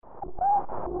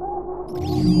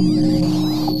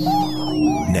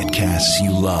Netcasts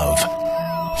you love.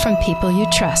 From people you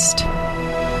trust.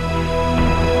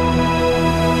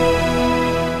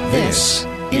 This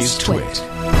is Twit.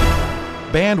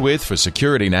 Bandwidth for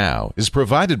Security Now is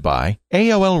provided by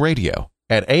AOL Radio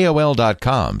at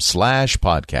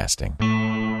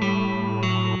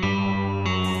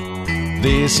aol.com/podcasting.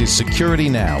 This is Security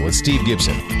Now with Steve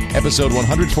Gibson, episode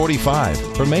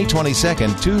 145 for May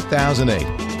 22nd, 2008,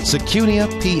 Secunia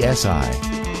PSI.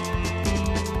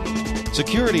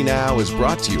 Security Now is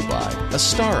brought to you by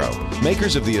Astaro,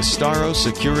 makers of the Astaro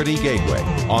Security Gateway,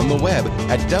 on the web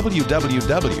at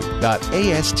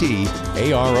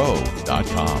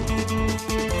www.astaro.com.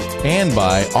 And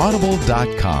by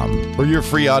Audible.com. For your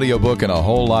free audiobook and a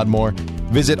whole lot more,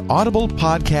 visit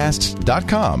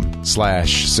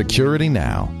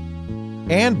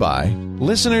audiblepodcast.com/securitynow. And by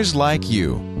listeners like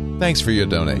you. Thanks for your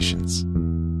donations.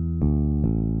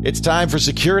 It's time for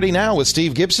Security Now with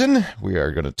Steve Gibson. We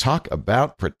are going to talk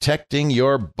about protecting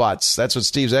your butts. That's what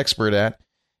Steve's expert at.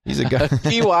 He's a guy.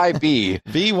 PYB.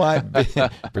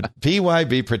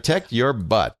 PYB, protect your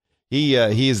butt. He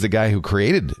is the guy who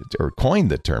created or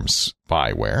coined the term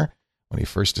spyware when he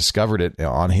first discovered it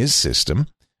on his system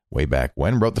way back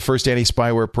when. Wrote the first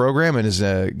anti-spyware program and has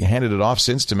handed it off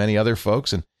since to many other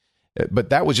folks. But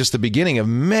that was just the beginning of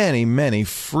many, many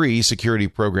free security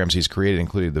programs he's created,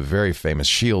 including the very famous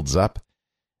Shields Up.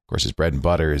 Of course, his bread and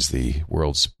butter is the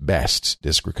world's best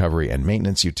disk recovery and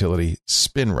maintenance utility,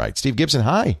 SpinRite. Steve Gibson,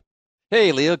 hi.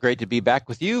 Hey, Leo. Great to be back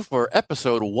with you for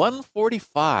episode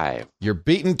 145. You're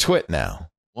beating Twit now.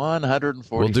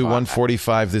 145. We'll do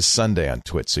 145 this Sunday on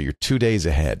Twit, so you're 2 days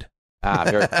ahead.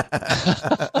 Very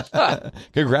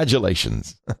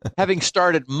Congratulations. Having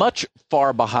started much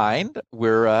far behind,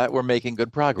 we're making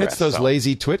good progress. It's those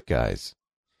lazy Twit guys.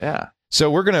 Yeah.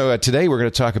 So today we're going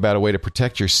to talk about a way to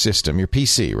protect your system, your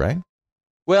PC, right?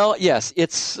 Well, yes.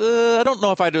 It's I don't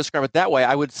know if I describe it that way.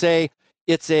 I would say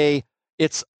it's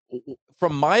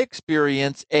from my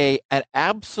experience an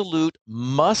absolute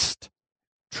must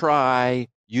try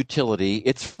utility.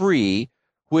 It's free,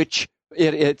 which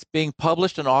it's being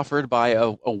published and offered by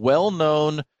a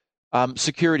well-known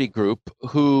security group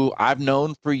who I've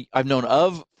known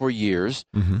of for years.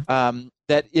 Mm-hmm.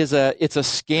 It's a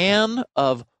scan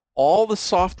of all the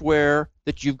software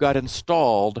that you've got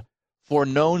installed for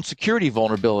known security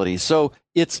vulnerabilities. So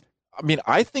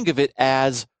I think of it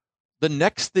as the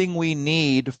next thing we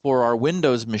need for our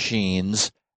Windows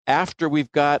machines after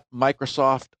we've got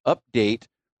Microsoft Update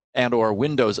and or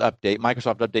Windows Update.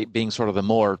 Microsoft Update being sort of the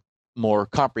more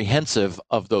comprehensive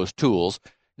of those tools.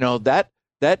 That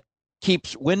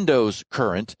keeps Windows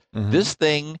current. Mm-hmm. This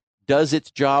thing does its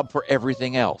job for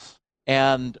everything else.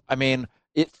 And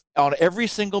it on every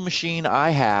single machine I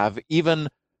have, even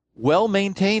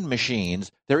well-maintained machines,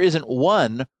 there isn't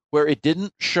one where it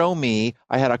didn't show me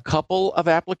I had a couple of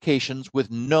applications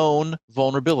with known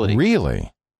vulnerability.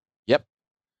 Really? Yep.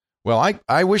 Well,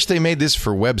 I wish they made this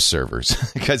for web servers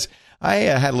because I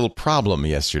had a little problem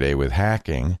yesterday with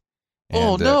hacking.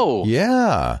 Oh, no.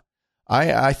 Yeah.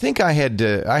 I think I had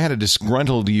a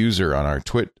disgruntled user on our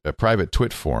private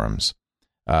Twit forums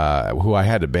who I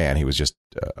had to ban. He was just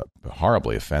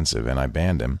horribly offensive, and I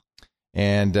banned him.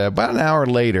 And about an hour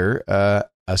later, a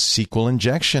SQL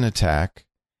injection attack,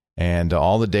 and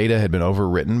all the data had been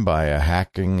overwritten by a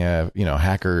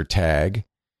hacker tag.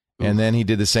 Oof. And then he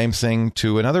did the same thing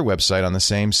to another website on the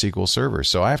same SQL server.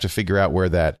 So I have to figure out where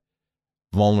that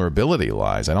vulnerability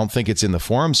lies. I don't think it's in the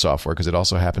forum software because it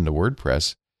also happened to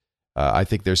WordPress. I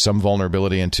think there's some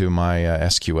vulnerability into my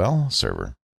SQL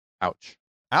server. Ouch.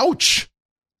 Ouch.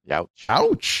 Ouch.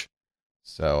 Ouch.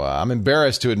 So I'm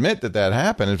embarrassed to admit that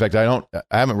happened. In fact, I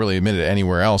haven't really admitted it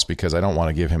anywhere else because I don't want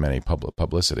to give him any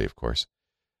publicity, of course.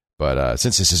 But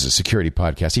since this is a security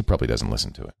podcast, he probably doesn't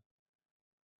listen to it.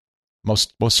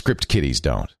 Most script kiddies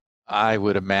don't. I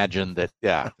would imagine that.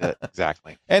 Yeah,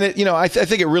 exactly. And I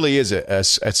think it really is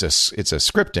it's a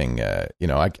scripting.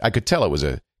 I could tell it was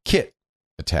a kit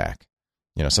attack.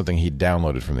 Something he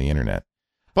downloaded from the internet.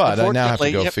 But I now have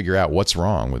to go figure out what's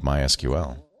wrong with my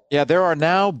SQL. Yeah, there are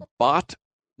now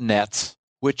botnets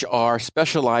which are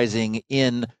specializing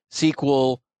in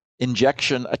SQL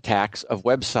injection attacks of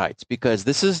websites because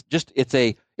this is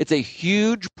it's a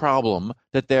huge problem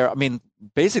that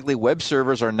basically web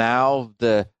servers are now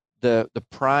the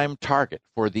prime target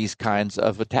for these kinds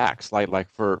of attacks like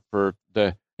for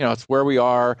the it's where we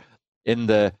are in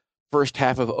the first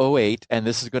half of '08, and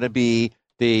this is going to be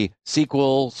the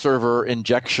SQL server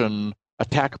injection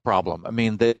attack problem.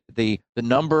 The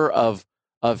number of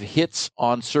hits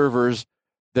on servers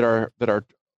that are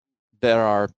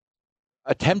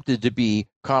attempted to be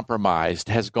compromised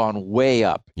has gone way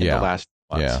up in the last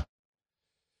months. Yeah.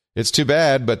 It's too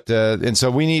bad, but and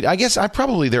so we need. I guess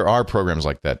there are programs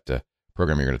like that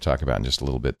program you're going to talk about in just a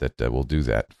little bit that will do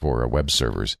that for web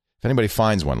servers. If anybody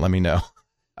finds one, let me know.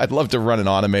 I'd love to run an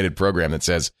automated program that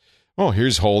says, "Oh,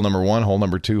 here's hole number 1, hole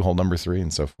number 2, hole number 3,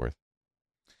 and so forth."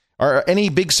 Are any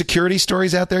big security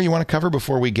stories out there you want to cover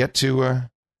before we get to?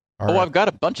 I've got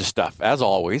a bunch of stuff as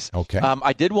always. Okay.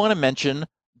 I did want to mention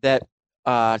that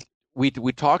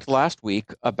we talked last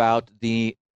week about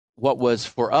what was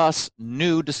for us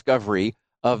new discovery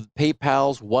of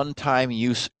PayPal's one-time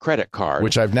use credit card,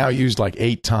 which I've now used like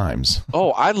 8 times.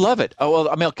 Oh, I love it. Oh, well,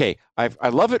 I mean, okay, I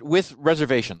love it with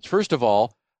reservations. First of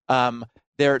all,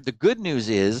 the good news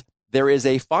is there is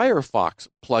a Firefox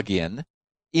plugin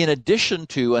in addition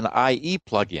to an IE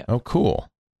plugin. Oh, cool.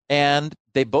 And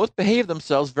they both behave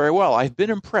themselves very well. I've been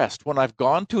impressed when I've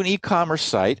gone to an e-commerce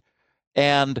site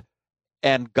and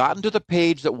gotten to the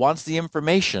page that wants the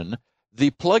information.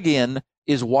 The plugin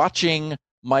is watching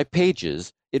my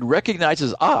pages. It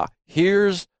recognizes,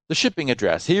 here's the shipping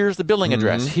address, here's the billing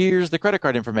address, here's the credit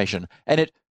card information, and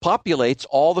it populates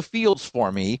all the fields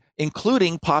for me,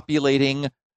 including populating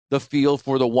the field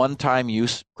for the one-time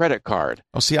use credit card.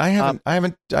 Oh, see, I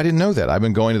didn't know that. I've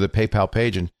been going to the PayPal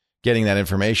page and getting that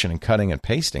information and cutting and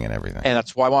pasting and everything. And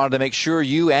that's why I wanted to make sure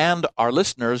you and our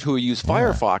listeners who use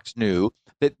Firefox knew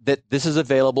that this is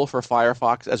available for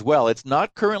Firefox as well. It's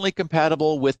not currently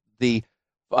compatible with the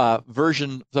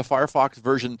Firefox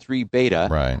version 3 beta.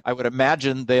 Right. I would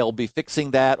imagine they'll be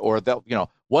fixing that, or they'll,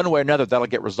 one way or another, that'll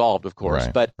get resolved, of course.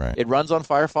 But it runs on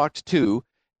Firefox 2,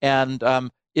 and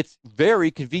it's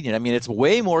very convenient. I mean, it's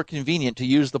way more convenient to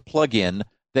use the plugin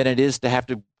than it is to have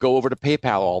to go over to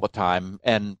PayPal all the time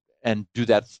and do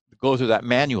that, go through that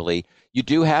manually. You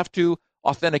do have to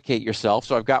authenticate yourself.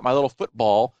 So I've got my little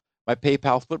football, my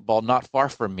PayPal football, not far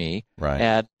from me,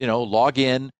 and log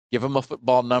in, give them a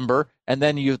football number, and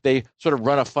then they sort of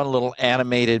run a fun little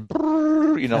animated,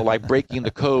 like breaking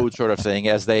the code sort of thing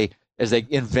as they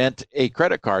invent a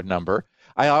credit card number.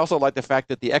 I also like the fact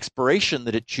that the expiration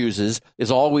that it chooses is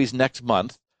always next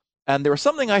month. And there was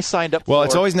something I signed up for. Well,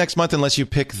 it's always next month unless you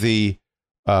pick the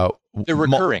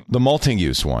recurring, the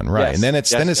multi-use one, right? Yes. And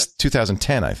then it's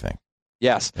 2010, I think.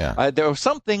 Yes. Yeah. There was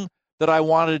something that I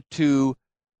wanted to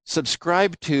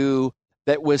subscribe to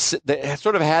that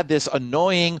sort of had this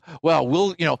annoying,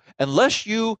 unless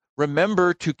you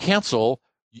remember to cancel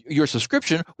your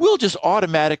subscription, we'll just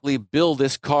automatically bill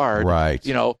this card,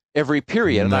 every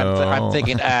period. And I'm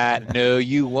thinking, no,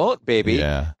 you won't, baby,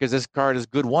 because this card is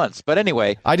good once. But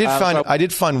anyway, I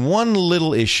did find one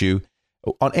little issue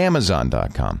on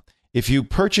Amazon.com. If you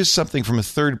purchase something from a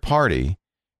third party,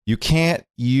 you can't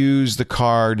use the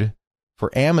card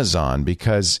for Amazon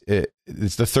because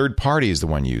it's the third party is the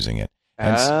one using it.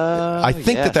 And I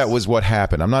think that was what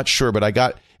happened. I'm not sure,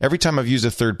 but every time I've used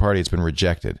a third party, it's been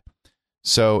rejected.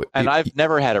 So, I've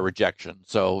never had a rejection.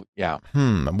 So, yeah.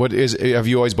 Have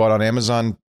you always bought on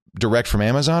Amazon direct from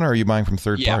Amazon, or are you buying from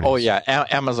third parties? Oh, yeah.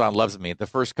 Amazon loves me. The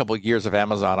first couple of years of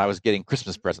Amazon, I was getting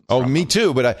Christmas presents. Oh, me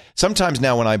too. But sometimes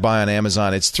now when I buy on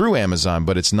Amazon, it's through Amazon,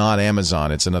 but it's not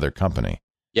Amazon. It's another company.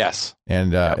 Yes.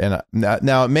 And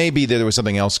now it may be that there was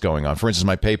something else going on. For instance,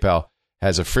 my PayPal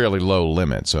has a fairly low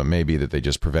limit, so it may be that they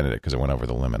just prevented it because it went over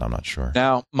the limit. I'm not sure.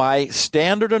 Now, my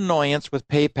standard annoyance with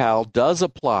PayPal does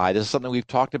apply. This is something we've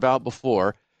talked about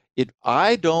before.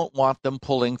 I don't want them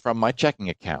pulling from my checking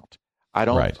account. I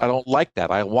don't like that.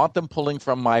 I want them pulling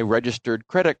from my registered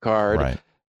credit card. Right.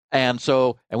 And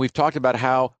we've talked about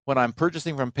how when I'm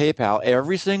purchasing from PayPal,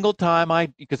 every single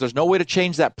time because there's no way to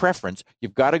change that preference,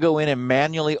 you've got to go in and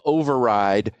manually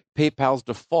override PayPal's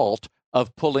default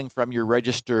of pulling from your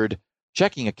registered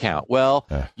checking account. Well,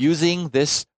 using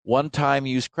this one-time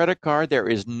use credit card, there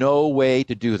is no way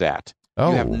to do that.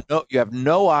 Oh. You have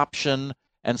no option.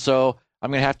 And so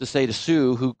I'm going to have to say to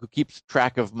Sue, who keeps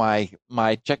track of my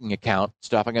checking account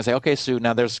stuff, I'm going to say, okay, Sue,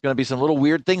 now there's going to be some little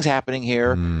weird things happening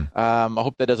here. I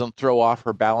hope that doesn't throw off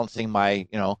her balancing my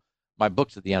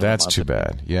books at the end of the month. That's too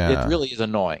bad. Yeah. It really is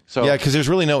annoying. So because there's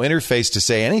really no interface to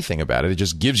say anything about it. It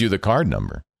just gives you the card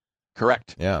number.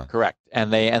 Correct. Yeah. Correct.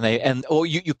 And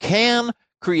you can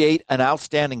create an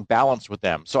outstanding balance with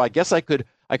them. So I guess I could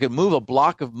move a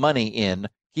block of money in,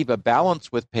 keep a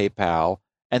balance with PayPal,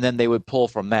 and then they would pull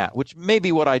from that, which may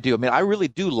be what I do. I mean, I really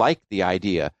do like the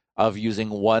idea of using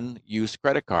one-use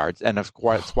credit cards, and that's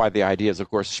why the idea is, of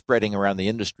course, spreading around the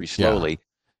industry slowly.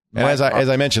 Yeah. And as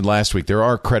I mentioned last week, there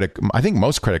are I think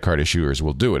most credit card issuers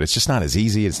will do it. It's just not as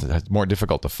easy. It's more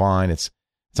difficult to find. It's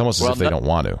almost as if they don't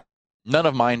want to. None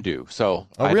of mine do, so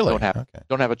I don't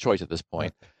have a choice at this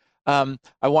point.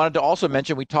 I wanted to also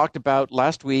mention, we talked about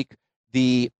last week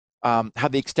the how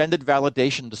the extended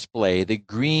validation display, the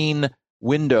green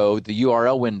window, the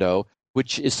URL window,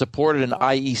 which is supported in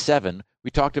IE7, we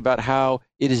talked about how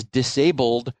it is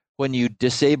disabled when you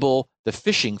disable the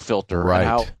phishing filter, Right. and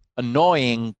how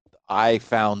annoying I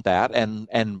found that,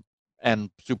 and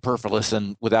superfluous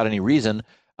and without any reason.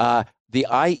 The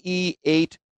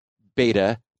IE8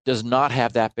 beta does not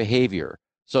have that behavior.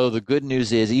 So the good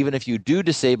news is, even if you do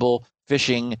disable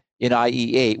phishing in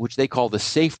IE8, which they call the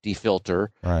safety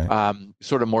filter, Right.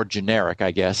 sort of more generic,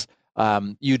 I guess,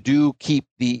 you do keep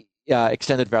the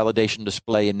extended validation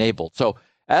display enabled. So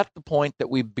at the point that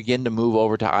we begin to move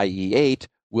over to IE8,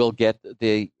 we'll get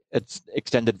the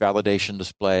extended validation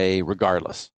display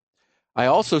regardless. I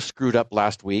also screwed up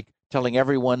last week telling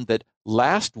everyone that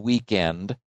last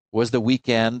weekend was the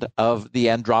weekend of the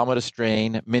Andromeda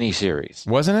Strain miniseries.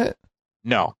 Wasn't it?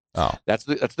 No. Oh. That's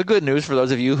the good news for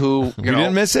those of you who You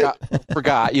didn't miss it?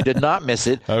 forgot. You did not miss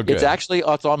it. Okay.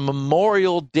 It's on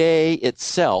Memorial Day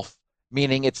itself,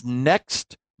 meaning it's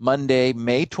next Monday,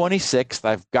 May 26th.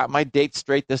 I've got my date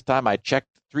straight this time. I checked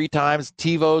 3 times.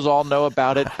 TiVos all know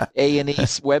about it.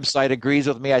 A&E's website agrees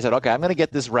with me. I said, okay, I'm going to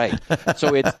get this right.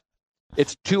 So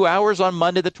it's 2 hours on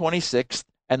Monday the 26th,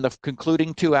 and the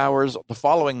concluding 2 hours the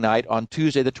following night on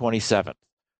Tuesday the 27th.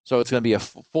 So it's going to be a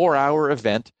 4-hour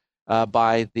event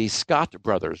by the Scott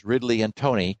brothers, Ridley and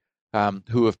Tony,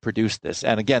 who have produced this.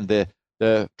 And again,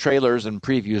 the trailers and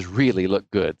previews really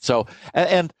look good. So,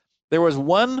 and there was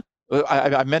one,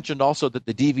 I mentioned also that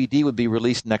the DVD would be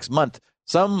released next month.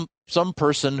 Some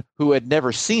person who had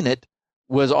never seen it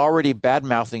was already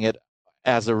bad-mouthing it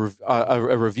as a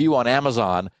review on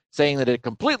Amazon, saying that it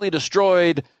completely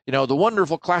destroyed, the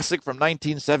wonderful classic from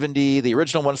 1970, the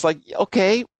original one. It's like,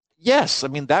 okay, yes. I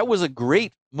mean, that was a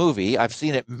great movie. I've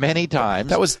seen it many times.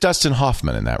 That was Dustin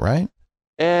Hoffman in that, right?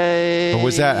 Or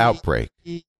was that Outbreak?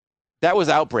 That was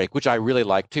Outbreak, which I really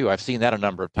like too. I've seen that a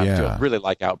number of times too. I really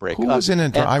like Outbreak. Who was in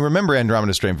Andromeda? I remember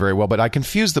Andromeda Strain very well, but I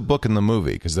confused the book and the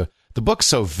movie because the book's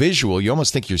so visual, you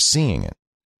almost think you're seeing it.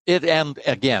 And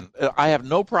again, I have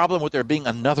no problem with there being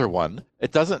another one.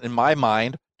 It doesn't, in my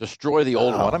mind, destroy the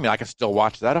old one. I mean, I can still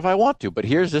watch that if I want to, but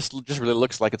here's this just really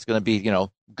looks like it's going to be,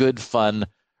 good, fun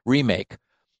remake.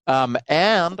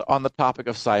 And on the topic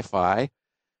of sci-fi,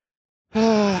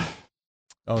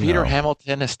 Peter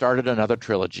Hamilton has started another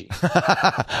trilogy.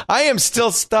 I am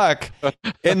still stuck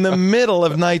in the middle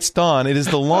of Night's Dawn. It is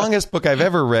the longest book I've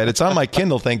ever read. It's on my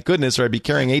Kindle, thank goodness, or I'd be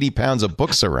carrying 80 pounds of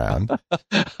books around.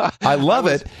 I love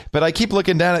it, but I keep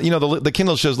looking down at, the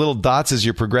Kindle shows little dots as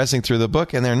you're progressing through the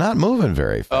book, and they're not moving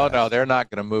very fast. Oh, no, they're not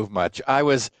going to move much. I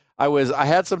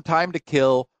had some time to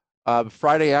kill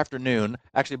Friday afternoon,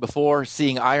 actually before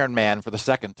seeing Iron Man for the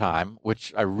second time,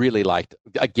 which I really liked.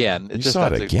 Again, you saw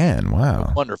it again.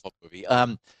 Wow, wonderful movie.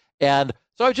 And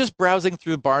so I was just browsing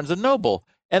through Barnes and Noble,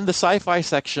 and the sci-fi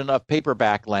section of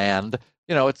paperback land.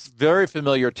 It's very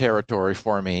familiar territory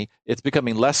for me. It's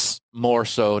becoming more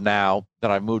so now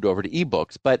that I've moved over to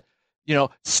ebooks. But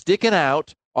sticking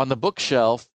out on the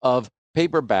bookshelf of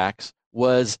paperbacks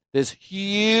was this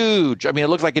huge. I mean, it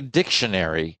looked like a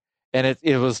dictionary. And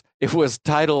it was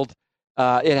titled.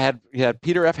 It had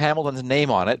Peter F. Hamilton's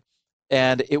name on it,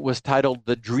 and it was titled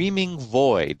 "The Dreaming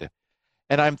Void."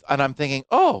 And I'm thinking,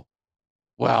 oh,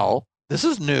 well, this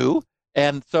is new.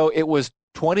 And so it was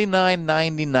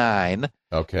 $29.99.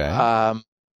 Okay.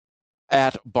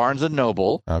 At Barnes and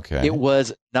Noble. Okay. It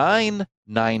was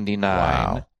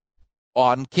 $9.99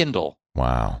 on Kindle.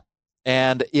 Wow.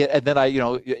 And then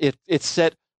it's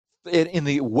set. In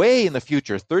the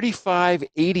future,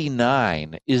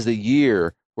 3589 is the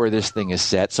year where this thing is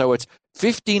set. So it's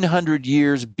 1,500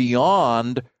 years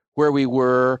beyond where we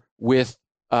were with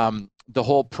the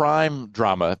whole Prime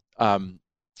drama,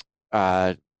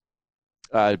 Pandora's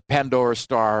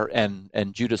Star and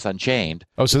Judas Unchained.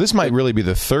 Oh, so this might really be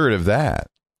the third of that.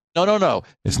 No.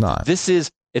 It's not. This is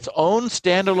its own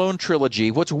standalone trilogy.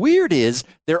 What's weird is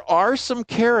there are some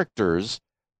characters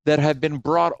that have been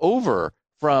brought over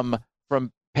from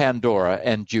Pandora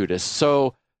and Judas.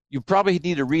 So you probably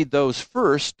need to read those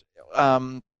first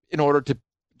in order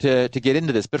to get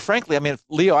into this. But frankly, I mean,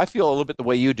 Leo, I feel a little bit the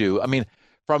way you do. I mean,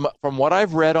 from what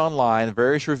I've read online,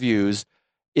 various reviews,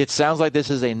 it sounds like this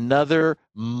is another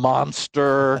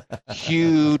monster,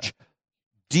 huge,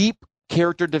 deep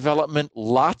character development,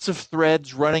 lots of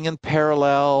threads running in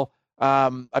parallel.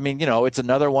 I mean, it's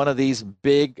another one of these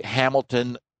big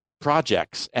Hamilton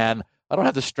projects, and I don't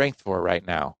have the strength for it right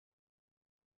now.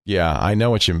 Yeah, I know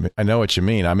what you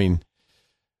mean. I mean,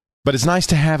 but it's nice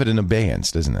to have it in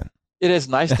abeyance, isn't it? It is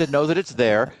nice to know that it's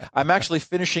there. I'm actually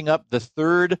finishing up the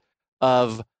third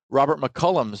of Robert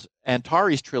McCullum's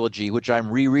Antares trilogy, which I'm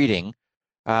rereading,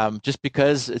 just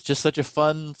because it's just such a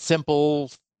fun, simple,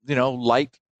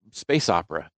 light space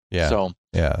opera. Yeah. So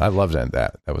yeah, I loved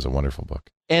that. That was a wonderful book.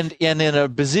 And in a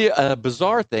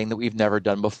bizarre thing that we've never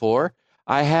done before,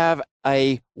 I have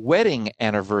a wedding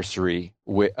anniversary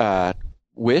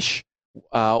wish,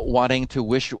 wanting to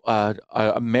wish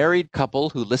a married couple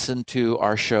who listen to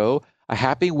our show a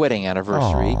happy wedding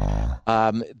anniversary.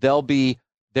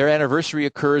 Their anniversary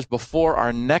occurs before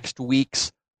our next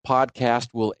week's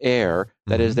podcast will air.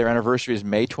 That is, their anniversary is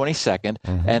May 22nd.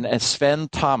 And Sven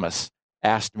Thomas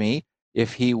asked me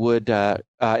if he would,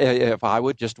 if I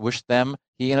would just wish them,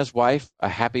 he and his wife, a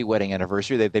happy wedding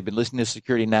anniversary. They've been listening to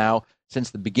Security Now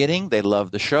since the beginning. They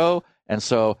love the show. And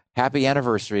so happy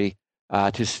anniversary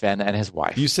to Sven and his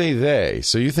wife. You say they,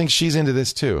 so you think she's into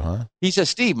this too, huh? He says,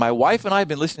 Steve, my wife and I have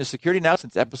been listening to Security Now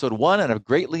since episode 1 and have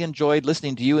greatly enjoyed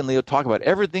listening to you and Leo talk about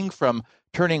everything from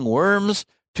turning worms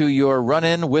to your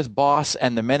run-in with boss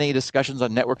and the many discussions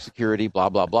on network security, blah,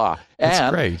 blah, blah.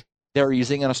 That's great. They're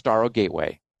using an Astaro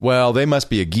gateway. Well, they must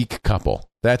be a geek couple.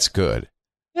 That's good.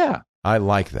 Yeah. I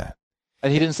like that.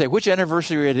 And he didn't say which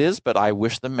anniversary it is, but I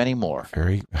wish them many more.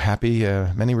 Very happy,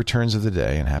 many returns of the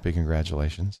day, and happy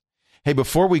congratulations. Hey,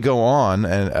 before we go on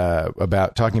and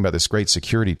about talking about this great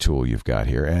security tool you've got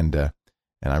here, and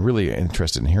I'm really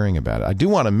interested in hearing about it, I do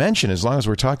want to mention, as long as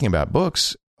we're talking about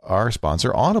books, our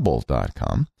sponsor,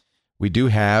 Audible.com. We do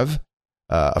have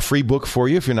a free book for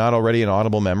you if you're not already an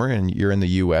Audible member and you're in the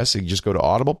U.S. You just go to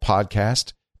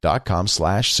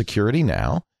audiblepodcast.com/security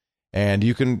now. And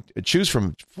you can choose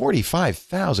from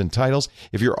 45,000 titles.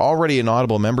 If you're already an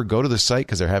Audible member, go to the site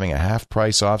because they're having a half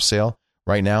price off sale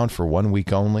right now and for 1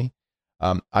 week only.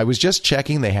 I was just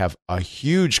checking. They have a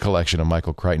huge collection of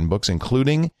Michael Crichton books,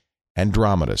 including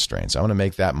Andromeda Strain. So I'm going to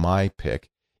make that my pick.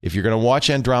 If you're going to watch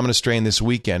Andromeda Strain this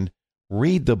weekend,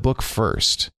 read the book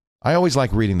first. I always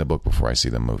like reading the book before I see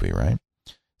the movie, right?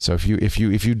 So if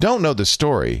you don't know the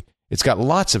story, it's got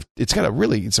some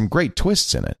great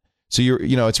twists in it. So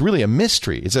it's really a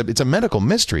mystery. It's a medical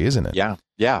mystery, isn't it? Yeah,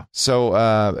 yeah. So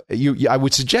I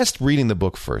would suggest reading the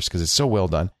book first because it's so well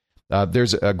done.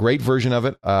 There's a great version of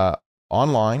it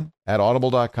online at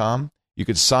audible.com. You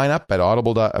could sign up at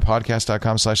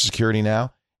audiblepodcast.com/security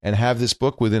now and have this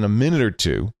book within a minute or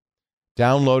two.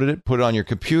 Download it, put it on your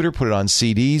computer, put it on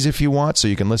CDs if you want, so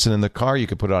you can listen in the car. You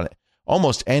can put it on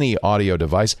almost any audio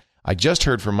device. I just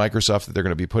heard from Microsoft that they're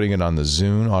going to be putting it on the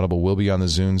Zune. Audible will be on the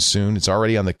Zune soon. It's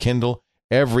already on the Kindle,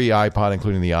 every iPod,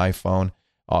 including the iPhone,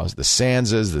 the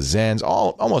Sanzas, the Zens,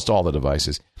 almost all the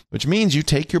devices, which means you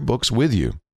take your books with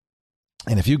you.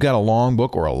 And if you've got a long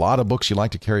book or a lot of books you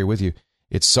like to carry with you,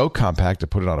 it's so compact to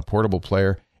put it on a portable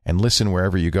player and listen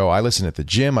wherever you go. I listen at the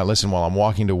gym. I listen while I'm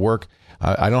walking to work.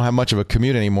 I don't have much of a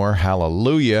commute anymore.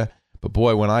 Hallelujah. But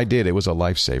boy, when I did, it was a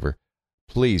lifesaver.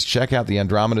 Please check out the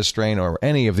Andromeda Strain or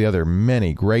any of the other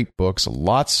many great books.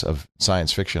 Lots of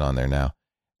science fiction on there now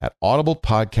at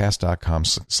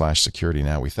audiblepodcast.com/security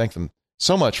now. We thank them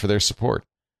so much for their support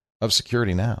of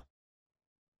Security Now.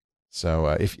 So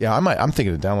I'm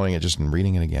thinking of downloading it just and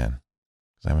reading it again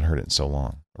because I haven't heard it in so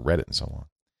long, or read it in so long.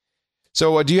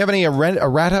 So do you have any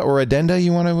errata or addenda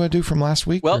you want to do from last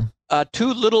week? Well,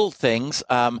 two little things.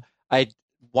 I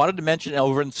wanted to mention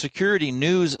over in the security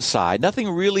news side, nothing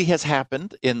really has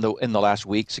happened in the last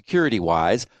week security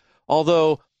wise.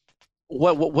 Although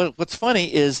what's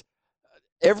funny is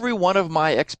every one of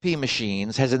my XP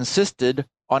machines has insisted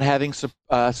on having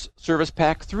Service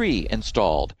Pack 3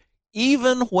 installed,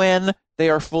 even when they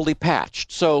are fully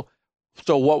patched. So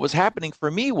what was happening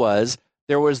for me was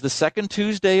there was the second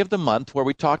Tuesday of the month where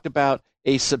we talked about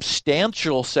a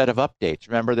substantial set of updates.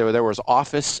 Remember, there was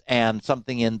Office and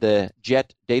something in the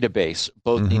JET database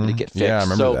both needed to get fixed. Yeah, I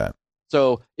remember that.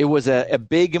 So it was a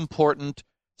big, important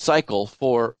cycle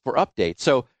for updates.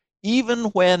 So even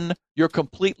when you're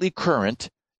completely current,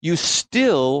 you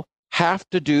still have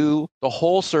to do the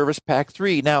whole Service Pack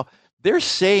 3. Now, they're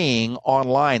saying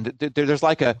online that there's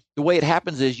the way it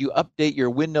happens is you update your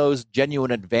Windows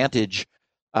Genuine Advantage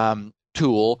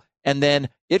tool, and then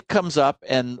it comes up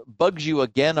and bugs you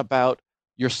again about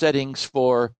your settings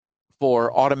for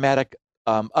automatic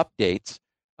updates,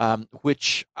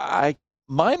 which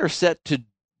mine are set to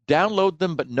download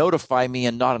them but notify me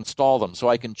and not install them. So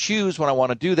I can choose when I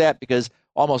want to do that because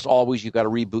almost always you've got to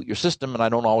reboot your system, and I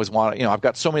don't always want to, I've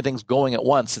got so many things going at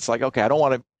once. It's like, okay, I don't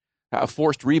want a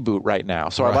forced reboot right now.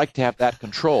 So I like to have that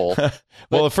control.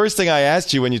 Well, the first thing I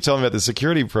asked you when you told me about the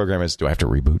security program is, do I have to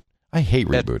reboot? I hate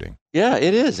rebooting. Yeah,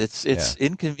 it is. It's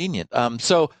inconvenient.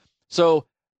 So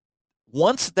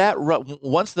once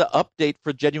the update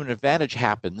for Genuine Advantage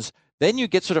happens, then you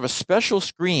get sort of a special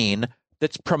screen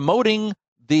that's promoting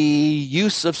the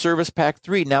use of Service Pack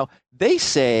 3. Now, they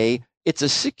say it's a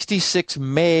 66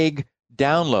 meg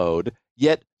download,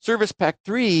 yet Service Pack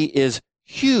 3 is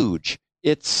huge.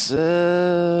 It's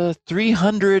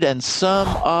 300 and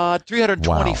some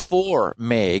 324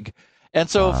 meg. And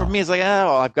so for me, it's like,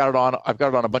 I've got it on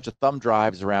a bunch of thumb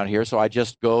drives around here. So I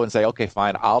just go and say, okay,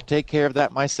 fine, I'll take care of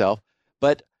that myself.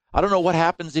 But I don't know what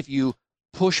happens if you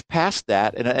push past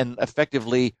that and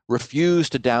effectively refuse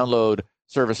to download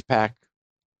Service Pack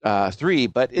 3,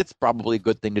 but it's probably a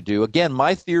good thing to do. Again,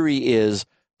 my theory is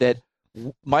that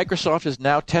Microsoft is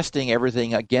now testing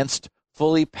everything against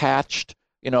fully patched,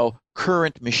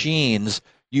 current machines.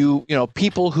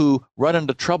 People who run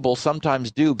into trouble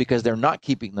sometimes do because they're not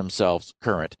keeping themselves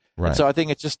current. Right. And so I think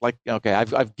it's just like, okay,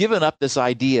 I've given up this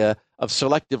idea of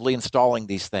selectively installing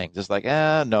these things. It's like,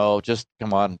 no, just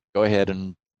come on, go ahead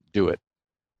and do it.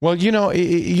 Well,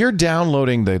 you're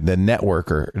downloading the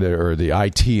network or the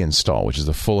IT install, which is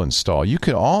the full install. You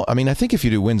could I think if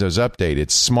you do Windows Update,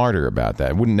 it's smarter about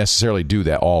that. It wouldn't necessarily do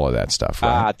all of that stuff,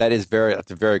 right? That's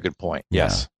a very good point.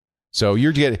 Yes. Yeah. So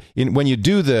you're when you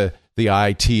do the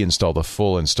IT install, the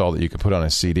full install that you can put on a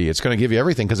CD, it's going to give you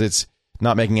everything because it's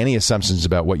not making any assumptions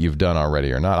about what you've done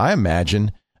already or not. I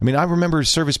remember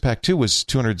Service Pack 2 was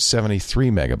 273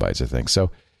 megabytes, I think.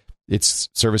 So it's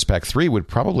Service Pack 3 would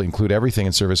probably include everything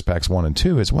in Service Packs 1 and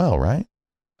 2 as well, right?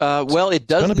 It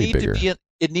does need to be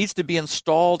it needs to be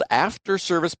installed after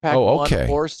Service Pack 1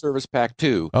 or Service Pack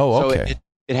 2. Oh, okay. So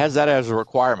it has that as a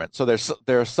requirement. So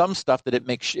there's some stuff that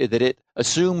it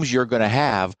assumes you're going to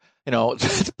have.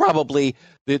 It's probably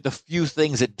the few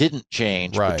things that didn't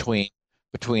change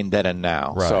between then and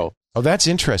now. Right. So, that's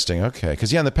interesting. Okay,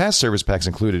 because in the past Service Packs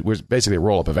included was basically a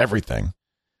roll up of everything.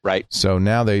 Right. So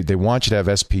now they want you to have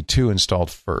SP2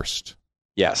 installed first.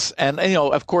 Yes, and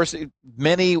of course,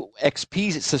 many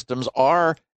XP systems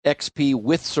are XP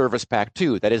with Service Pack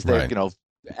 2. That is,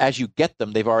 as you get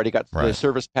them, they've already got the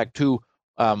Service Pack 2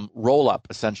 roll up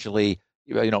essentially,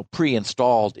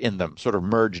 pre-installed in them, sort of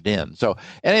merged in. So,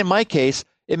 and in my case,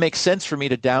 it makes sense for me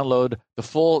to download the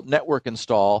full network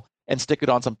install and stick it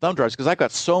on some thumb drives because I've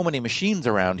got so many machines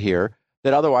around here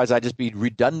that otherwise I'd just be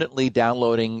redundantly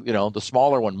downloading, the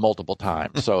smaller one multiple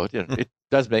times. So it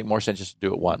does make more sense just to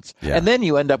do it once. Yeah. And then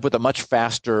you end up with a much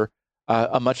faster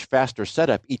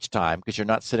setup each time because you're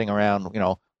not sitting around,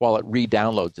 while it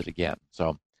re-downloads it again.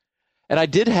 So, and I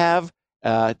did have,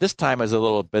 this time as a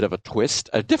little bit of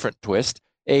a different twist,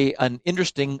 an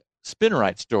interesting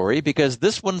SpinRite story because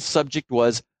this one's subject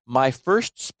was my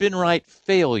first SpinRite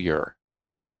failure.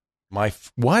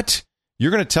 What?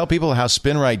 You're going to tell people how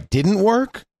SpinRite didn't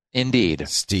work? Indeed.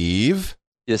 Steve?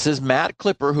 This is Matt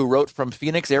Clipper, who wrote from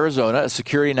Phoenix, Arizona, a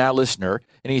Security Now listener.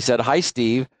 And he said, "Hi,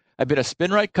 Steve. I've been a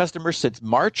SpinRite customer since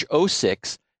March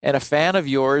 06 and a fan of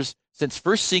yours since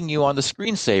first seeing you on the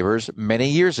screensavers many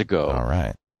years ago." All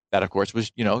right. That, of course,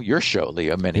 was, your show,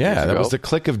 Leo, many years ago. Yeah, that was the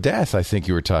click of death, I think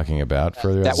you were talking about,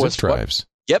 for the zip drives.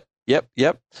 Yep.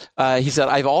 He said,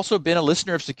 "I've also been a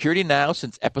listener of Security Now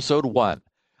since episode 1.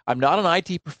 I'm not an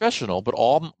IT professional, but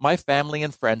all my family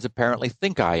and friends apparently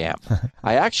think I am.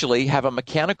 I actually have a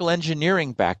mechanical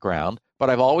engineering background, but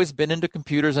I've always been into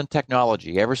computers and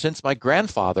technology ever since my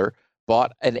grandfather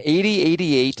bought an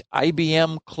 8088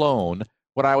 IBM clone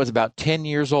when I was about 10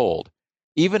 years old.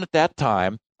 Even at that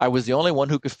time, I was the only one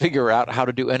who could figure out how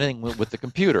to do anything with the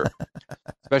computer,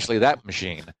 especially that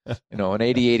machine, an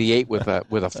 8088 with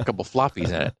a couple floppies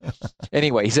in it.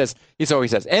 Anyway, he says,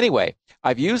 anyway,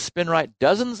 I've used SpinRite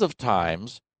dozens of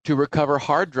times to recover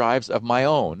hard drives of my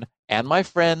own and my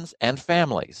friends and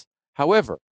families.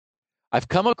 However, I've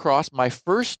come across my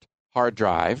first hard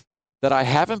drive that I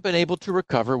haven't been able to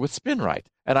recover with SpinRite,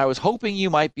 and I was hoping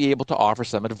you might be able to offer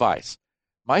some advice.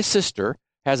 My sister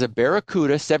has a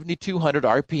Barracuda 7200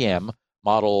 RPM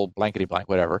model blankety blank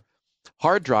whatever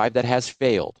hard drive that has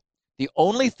failed. The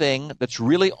only thing that's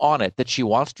really on it that she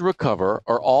wants to recover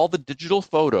are all the digital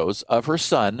photos of her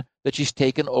son that she's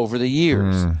taken over the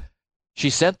years. She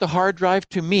sent the hard drive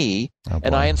to me,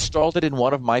 and I installed it in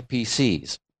one of my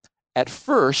PCs. At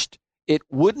first, it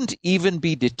wouldn't even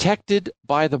be detected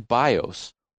by the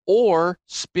BIOS or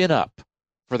spin up,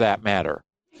 for that matter.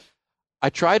 I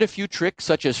tried a few tricks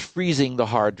such as freezing the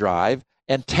hard drive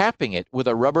and tapping it with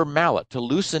a rubber mallet to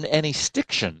loosen any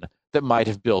stiction that might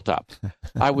have built up.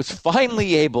 I was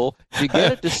finally able to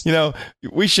get it to...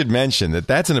 we should mention that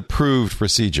that's an approved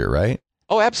procedure, right?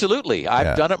 Oh, absolutely.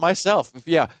 I've done it myself.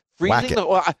 Yeah. Freezing you don't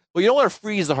want to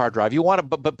freeze the hard drive. You want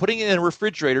to, but putting it in a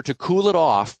refrigerator to cool it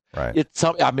off. Right.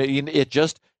 It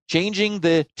just changing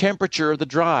the temperature of the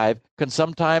drive can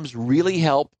sometimes really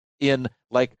help in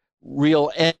like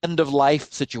real end of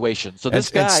life situation. So this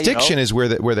guy, and stiction is where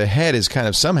the head is kind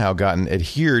of somehow gotten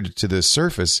adhered to the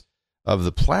surface of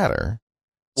the platter.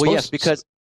 Well, yes, because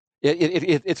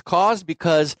it's caused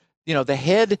because the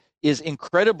head is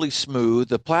incredibly smooth,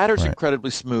 the platter's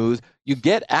incredibly smooth. You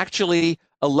get actually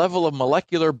a level of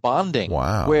molecular bonding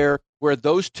where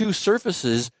those two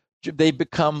surfaces, they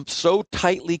become so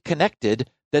tightly connected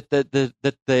that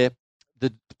the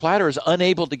platter is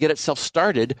unable to get itself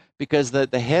started because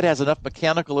the head has enough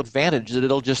mechanical advantage that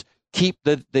it'll just keep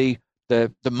the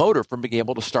motor from being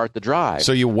able to start the drive.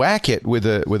 So you whack it with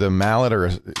a mallet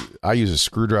or I use a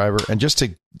screwdriver, and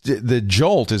the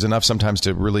jolt is enough sometimes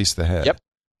to release the head.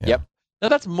 Yep. Now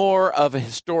that's more of a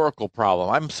historical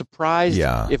problem. I'm surprised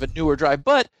if a newer drive,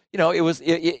 but it was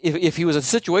if he was in a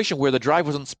situation where the drive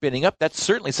wasn't spinning up, that's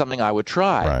certainly something I would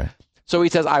try. Right. So he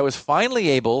says, I was finally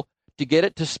able to get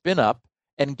it to spin up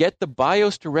and get the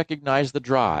BIOS to recognize the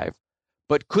drive,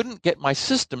 but couldn't get my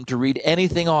system to read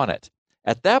anything on it.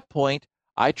 At that point,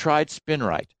 I tried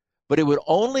SpinRite, but it would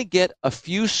only get a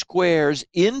few squares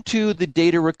into the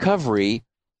data recovery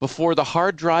before the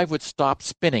hard drive would stop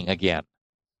spinning again.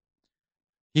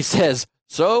 He says,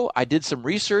 so I did some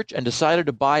research and decided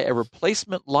to buy a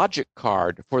replacement logic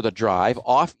card for the drive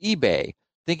off eBay,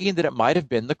 thinking that it might have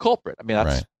been the culprit. I mean,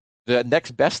 that's the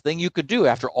next best thing you could do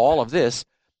after all of this.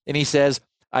 And he says,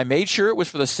 I made sure it was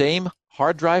for the same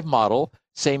hard drive model,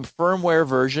 same firmware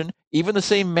version, even the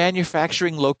same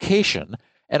manufacturing location,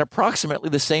 and approximately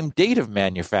the same date of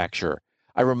manufacture.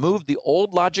 I removed the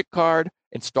old logic card,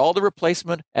 installed a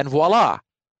replacement, and voila,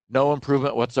 no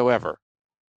improvement whatsoever.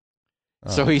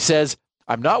 So he says,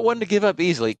 I'm not one to give up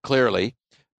easily, clearly,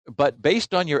 but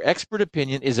based on your expert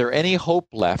opinion, is there any hope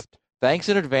left? Thanks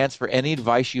in advance for any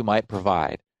advice you might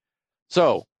provide.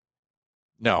 So,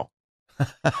 no.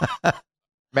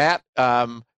 Matt,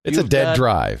 it's a dead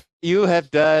drive. You have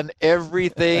done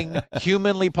everything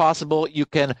humanly possible. You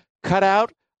can cut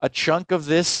out a chunk of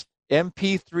this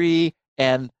MP3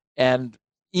 and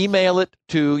email it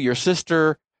to your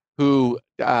sister, who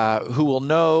will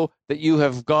know that you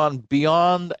have gone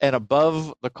beyond and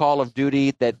above the call of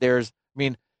duty. That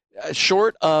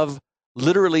short of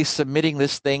literally submitting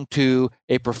this thing to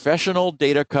a professional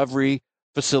data recovery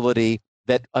facility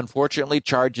that unfortunately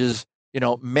charges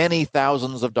many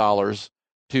thousands of dollars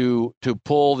to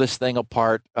pull this thing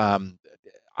apart.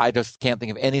 I just can't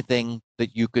think of anything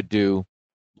that you could do,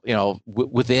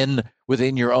 within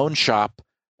your own shop.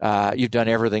 You've done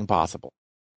everything possible.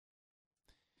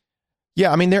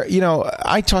 Yeah, I mean,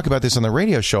 I talk about this on the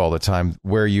radio show all the time,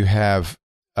 where you have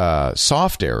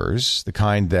soft errors, the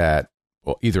kind that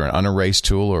either an unerased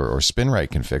tool or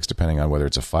SpinRite can fix, depending on whether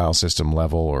it's a file system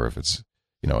level or if it's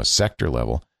a sector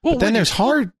level. Well, but then there's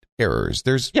hard errors.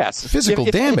 There's physical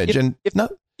damage,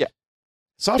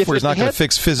 software is not going to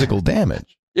fix physical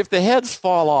damage. If the heads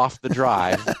fall off the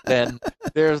drive, then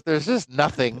there's just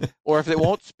nothing. Or if it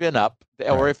won't spin up,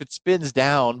 or if it spins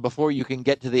down before you can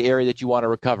get to the area that you want to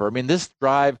recover. I mean, this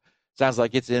drive sounds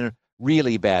like it's in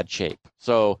really bad shape.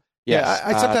 So, yes.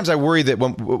 I sometimes I worry that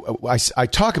when I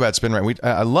talk about SpinRite,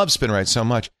 I love SpinRite so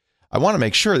much. I want to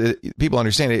make sure that people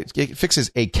understand it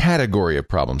fixes a category of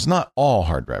problems, not all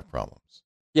hard drive problems.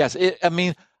 Yes,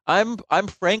 I'm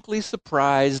frankly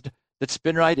surprised that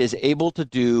SpinRite is able to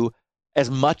do as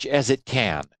much as it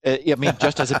can.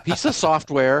 Just as a piece of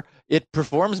software, it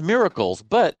performs miracles.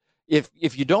 But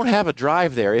if you don't have a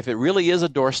drive there, if it really is a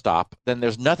doorstop, then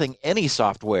there's nothing any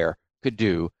software could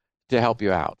do to help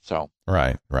you out. So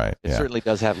right, it certainly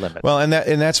does have limits. Well, and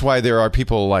that's why there are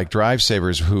people like Drive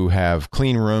Savers who have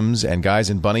clean rooms and guys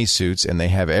in bunny suits, and they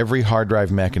have every hard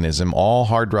drive mechanism, all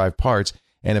hard drive parts.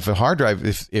 And if a hard drive,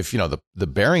 if the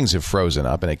bearings have frozen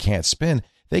up and it can't spin,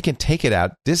 they can take it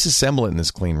out, disassemble it in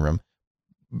this clean room,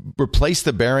 replace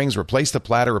the bearings, replace the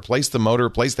platter, replace the motor,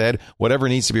 replace the head, whatever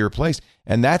needs to be replaced.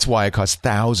 And that's why it costs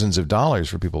thousands of dollars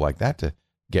for people like that to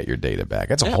get your data back.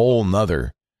 That's a whole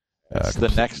nother. It's the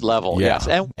next level. Yeah,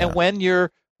 yes. And when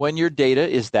your data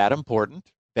is that important,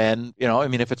 then,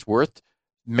 if it's worth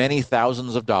many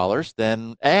thousands of dollars,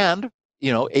 then, and,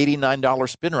 $89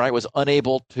 SpinRite was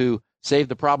unable to save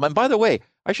the problem. And by the way,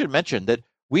 I should mention that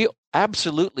we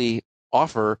absolutely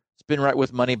offer SpinRite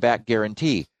with money back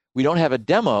guarantee. We don't have a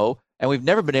demo, and we've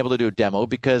never been able to do a demo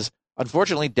because,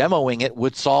 unfortunately, demoing it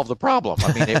would solve the problem.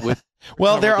 I mean, it would.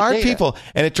 Well, there are people,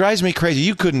 and it drives me crazy.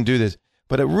 You couldn't do this,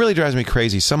 but it really drives me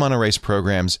crazy. Some unerased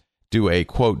programs do a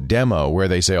quote demo where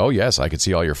they say, "Oh yes, I could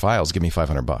see all your files. Give me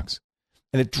 $500,"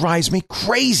 and it drives me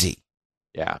crazy.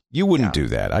 Yeah, you wouldn't do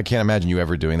that. I can't imagine you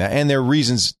ever doing that. And there are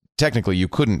reasons technically you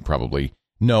couldn't probably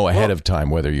know ahead of time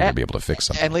whether you're going to be able to fix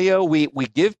something. And Leo, we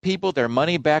give people their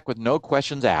money back with no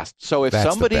questions asked. So if That's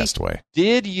somebody the best way.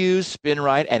 did use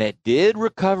SpinRite and it did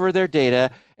recover their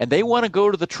data and they want to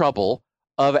go to the trouble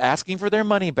of asking for their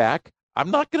money back,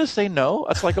 I'm not going to say no.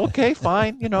 It's like, okay,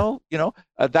 fine.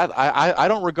 That I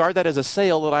don't regard that as a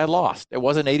sale that I lost. It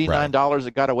wasn't $89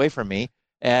 that got away from me.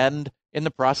 And in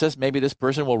the process, maybe this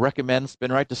person will recommend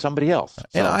SpinRite to somebody else.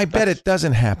 And I bet it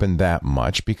doesn't happen that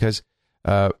much because,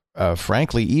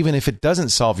 frankly, even if it doesn't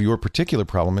solve your particular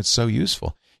problem, it's so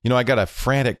useful. I got a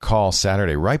frantic call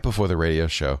Saturday right before the radio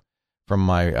show from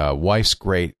my wife's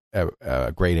great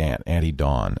aunt, Auntie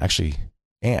Dawn. Actually,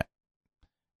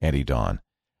 Auntie Dawn,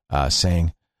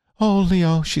 saying, "Oh,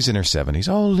 Leo," she's in her 70s.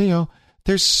 "Oh, Leo,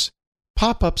 there's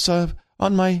pop-ups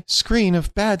on my screen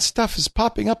of bad stuff is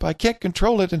popping up. I can't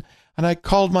control it. And I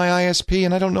called my ISP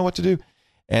and I don't know what to do."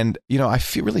 And, I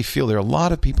really feel there are a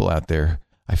lot of people out there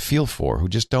I feel for who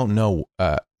just don't know.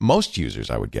 Most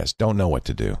users, I would guess, don't know what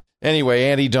to do. Anyway,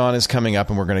 Auntie Dawn is coming up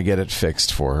and we're going to get it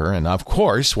fixed for her. And of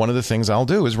course, one of the things I'll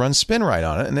do is run SpinRite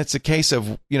on it. And it's a case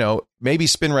of, maybe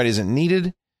SpinRite isn't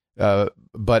needed, but,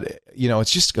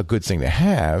 it's just a good thing to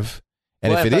have.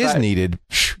 And if it is needed,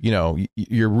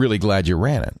 you're really glad you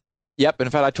ran it. Yep. And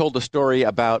in fact, I told the story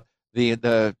about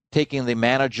the taking the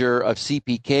manager of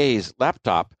CPK's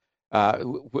laptop.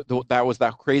 That was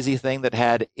that crazy thing that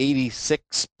had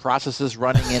 86 processes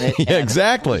running in it. Yeah,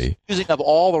 exactly. Using up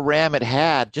all the RAM it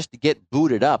had just to get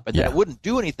booted up, and then it wouldn't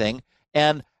do anything.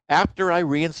 And after I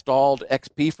reinstalled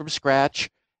XP from scratch,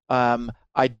 I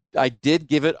did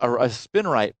give it a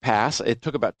SpinRite pass. It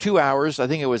took about 2 hours. I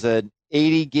think it was an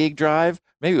 80 gig drive.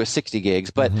 Maybe it was 60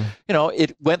 gigs, but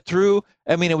it went through.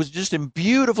 I mean, it was just in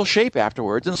beautiful shape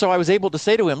afterwards. And so I was able to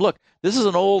say to him, look, this is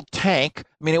an old tank.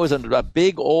 I mean, it was a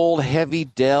big, old, heavy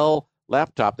Dell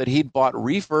laptop that he'd bought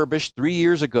refurbished 3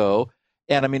 years ago.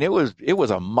 And I mean, it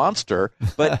was a monster,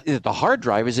 but the hard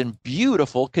drive is in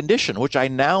beautiful condition, which I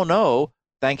now know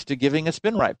thanks to giving a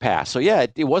SpinRite pass. So yeah,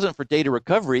 it wasn't for data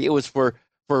recovery. It was for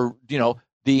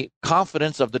the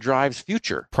confidence of the drive's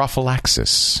future.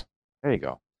 Prophylaxis. There you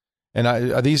go. And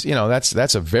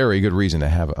that's a very good reason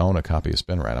to own a copy of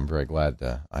SpinRite. I'm very glad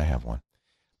I have one.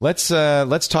 Let's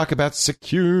talk about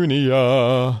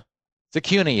Secunia.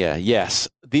 Secunia, yes.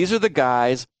 These are the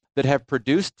guys that have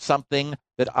produced something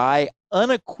that I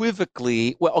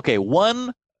unequivocally,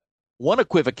 one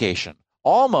equivocation,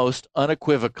 almost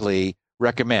unequivocally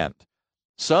recommend.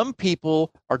 Some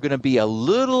people are going to be a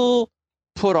little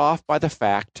put off by the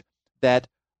fact that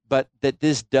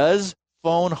this does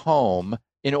phone home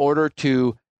in order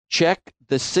to check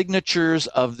the signatures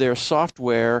of their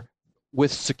software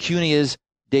with Secunia's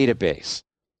database.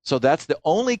 So that's the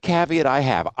only caveat I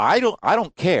have. I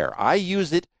don't care. I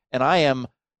use it and I am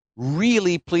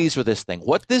really pleased with this thing.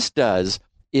 What this does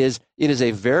is it is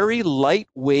a very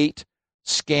lightweight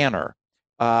scanner.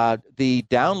 The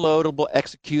downloadable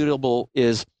executable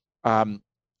is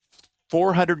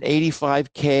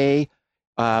 485K.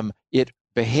 It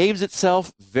behaves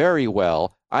itself very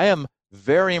well. I am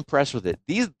very impressed with it.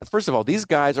 First of all, these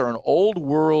guys are an old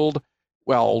world.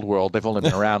 They've only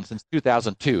been around since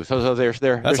 2002, so they're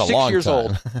 6 years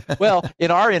old. Well,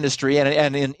 in our industry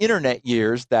and in internet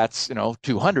years, that's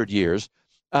 200 years.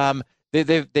 I'm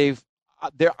very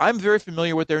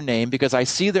familiar with their name because I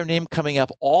see their name coming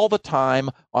up all the time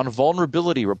on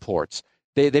vulnerability reports.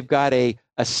 They've got a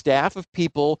staff of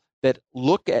people that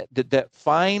look at that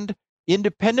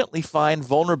independently find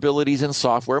vulnerabilities in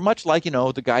software, much like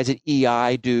the guys at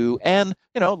EI do, and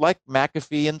like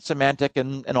McAfee and Symantec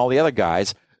and all the other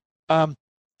guys. So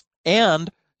I'm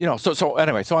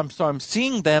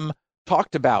seeing them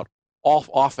talked about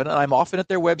often, and I'm often at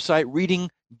their website reading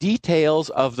details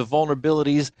of the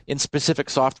vulnerabilities in specific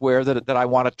software that I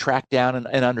want to track down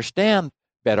and understand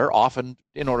better, often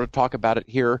in order to talk about it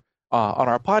here on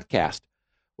our podcast.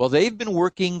 Well, they've been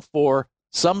working for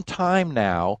some time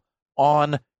now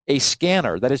on a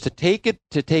scanner that is to take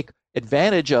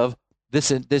advantage of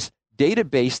this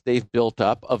database they've built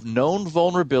up of known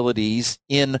vulnerabilities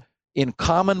in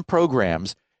common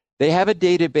programs. They have a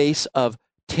database of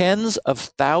tens of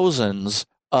thousands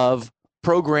of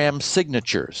program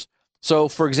signatures. So,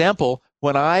 for example,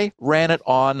 when I ran it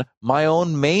on my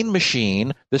own main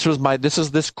machine, this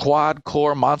is this quad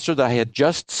core monster that I had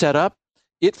just set up.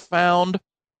 It found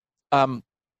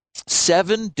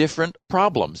 7 different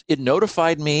problems. It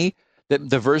notified me that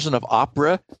the version of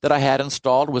Opera that I had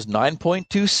installed was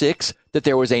 9.26, that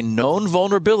there was a known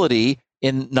vulnerability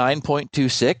in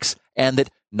 9.26, and that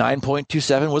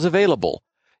 9.27 was available.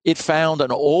 It found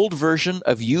an old version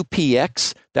of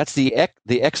UPX, that's the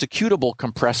executable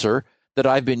compressor that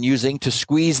I've been using to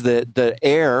squeeze the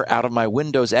air out of my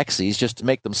Windows XEs just to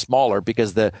make them smaller,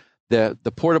 because the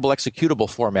portable executable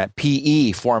format,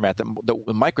 PE format that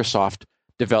Microsoft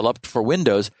developed for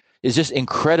Windows is just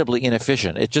incredibly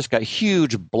inefficient. It's just got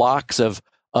huge blocks of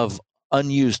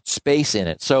unused space in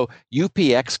it. So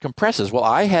UPX compresses. Well,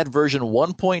 I had version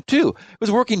 1.2. It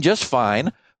was working just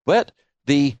fine, but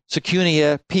the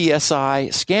Secunia PSI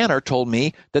scanner told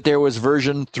me that there was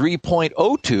version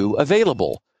 3.02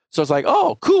 available. So it's like,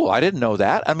 oh, cool. I didn't know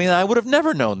that. I mean, I would have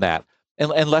never known that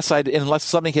unless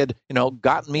something had,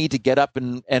 gotten me to get up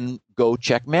and go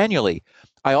check manually.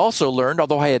 I also learned,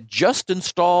 although I had just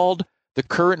installed the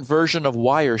current version of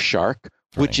Wireshark,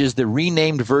 which is the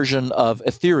renamed version of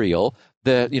Ethereal,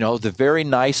 the very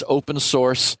nice open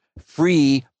source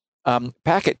free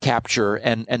packet capture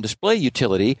and display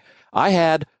utility. I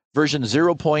had version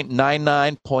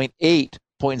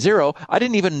 0.99.8.0. I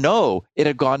didn't even know it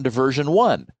had gone to version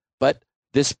 1, but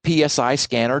this PSI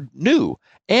scanner knew.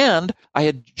 And I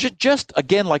had just,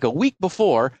 again, like a week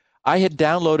before, I had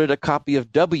downloaded a copy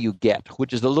of wget,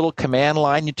 which is the little command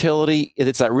line utility.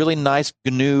 It's that really nice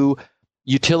GNU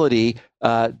utility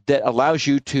that allows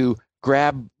you to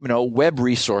grab, web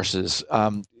resources.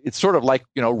 It's sort of like,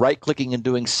 right-clicking and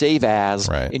doing save as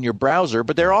in your browser,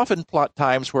 but there are often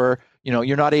times where,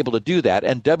 you're not able to do that.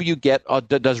 And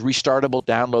wget does restartable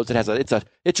downloads.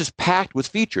 It's just packed with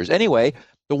features. Anyway,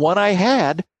 the one I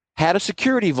had a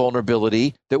security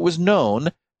vulnerability that was known,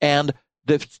 and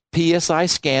the PSI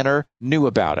scanner knew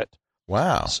about it.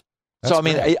 Wow. So, I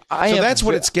mean, that's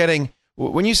what it's getting.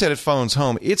 When you said it phones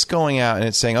home, it's going out and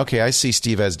it's saying, okay, I see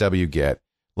Steve has wget.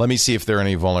 Let me see if there are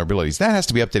any vulnerabilities. That has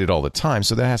to be updated all the time,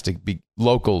 so that has to be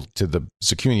local to the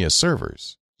Secunia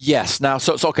servers. Yes. Now,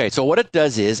 so what it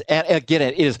does is, and again,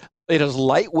 it is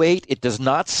lightweight. It does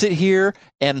not sit here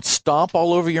and stomp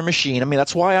all over your machine. I mean,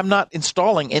 that's why I'm not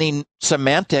installing any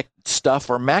Symantec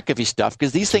stuff or McAfee stuff,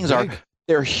 because these things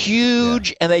they're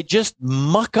huge and they just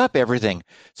muck up everything.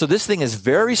 So this thing is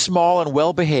very small and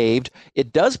well behaved.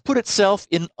 It does put itself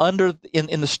in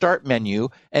the start menu,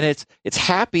 and it's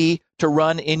happy to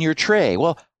run in your tray.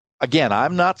 Well, again,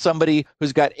 I'm not somebody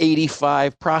who's got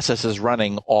 85 processes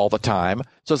running all the time.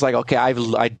 So it's like, okay, I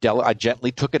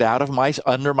gently took it out of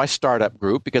under my startup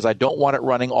group because I don't want it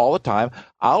running all the time.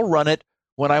 I'll run it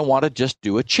when I want to just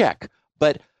do a check.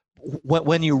 But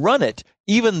when you run it,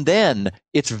 even then,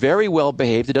 it's very well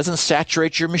behaved. It doesn't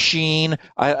saturate your machine.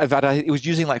 It was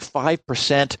using like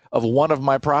 5% of one of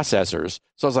my processors.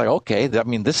 So I was like, okay,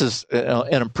 this is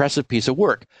an impressive piece of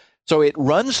work. So it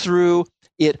runs through,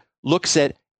 it looks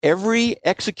at every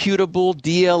executable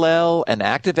DLL and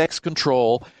ActiveX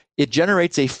control. It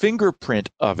generates a fingerprint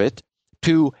of it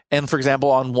and for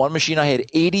example, on one machine, I had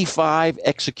 85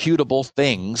 executable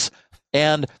things,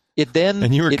 and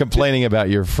And you were complaining about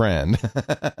your friend.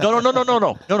 No,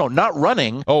 not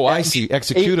running. Oh, I see.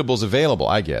 Executables available.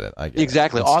 I get it.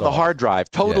 Exactly. Installed. On the hard drive.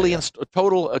 Totally,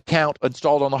 total account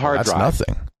installed on the hard drive. That's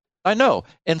nothing. I know.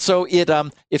 And so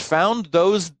it found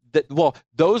those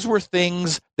those were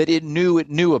things that it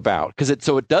knew about, because it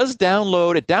does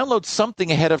download. It downloads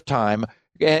something ahead of time,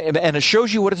 and it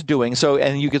shows you what it's doing. So,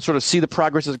 and you can sort of see the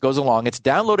progress as it goes along. It's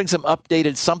downloading some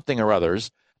updated something or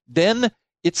others. Then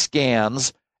it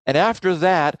scans. And after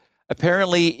that,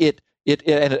 apparently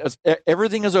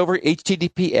everything is over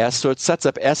HTTPS, so it sets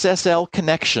up SSL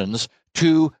connections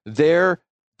to their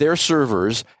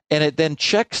servers, and it then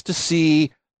checks to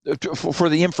see for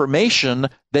the information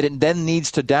that it then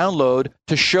needs to download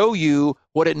to show you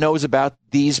what it knows about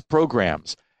these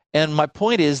programs. And my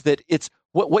point is that it's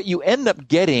what you end up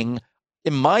getting,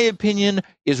 in my opinion,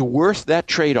 is worth that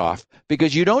trade-off,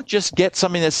 because you don't just get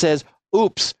something that says,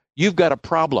 "Oops, you've got a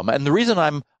problem." And the reason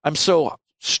I'm so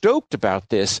stoked about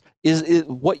this is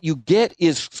what you get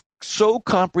is so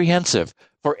comprehensive.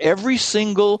 For every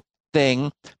single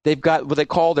thing, they've got what they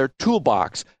call their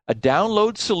toolbox: a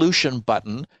download solution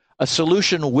button, a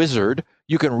solution wizard.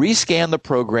 You can rescan the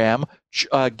program,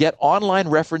 get online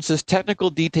references, technical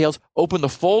details, open the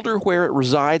folder where it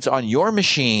resides on your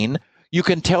machine. You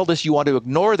can tell this you want to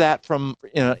ignore that from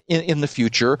in the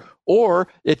future, or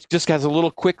it just has a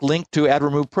little quick link to add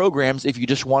remove programs if you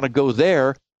just want to go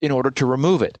there in order to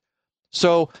remove it.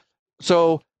 So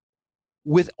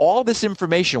with all this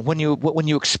information, when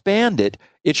you expand it,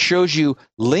 it shows you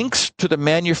links to the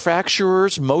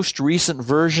manufacturer's most recent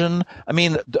version. I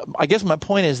mean, I guess my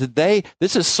point is that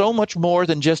this is so much more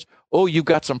than just, oh, you've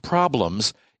got some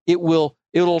problems. It'll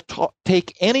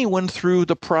take anyone through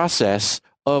the process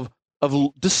of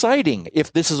deciding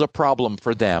if this is a problem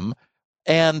for them,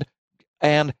 and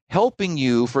helping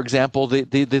you. For example,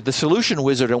 the solution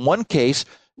wizard in one case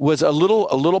was a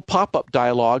little pop-up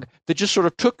dialog that just sort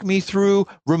of took me through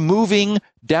removing,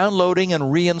 downloading, and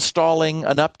reinstalling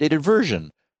an updated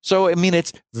version. So, I mean,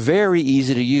 it's very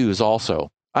easy to use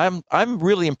also. I'm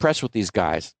really impressed with these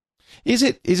guys. Is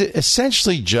it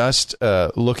essentially just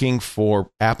looking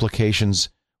for applications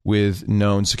with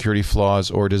known security flaws,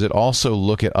 or does it also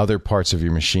look at other parts of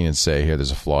your machine and say, here,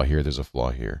 there's a flaw here, there's a flaw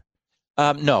here?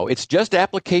 No, it's just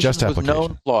applications with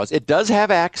known flaws. It does have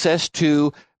access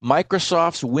to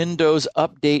Microsoft's Windows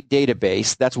Update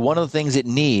database. That's one of the things it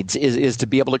needs is to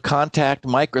be able to contact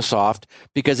Microsoft,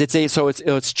 because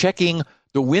it's checking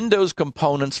the Windows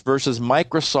components versus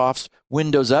Microsoft's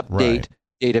Windows Update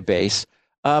database.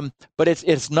 But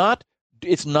it's not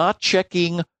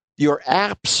checking your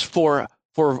apps for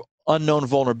unknown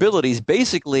vulnerabilities.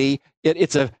 Basically,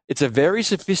 it's a very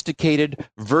sophisticated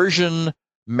version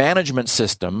management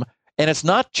system, and it's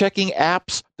not checking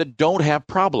apps that don't have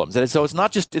problems. And so it's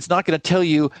not going to tell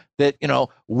you that,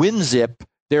 WinZip,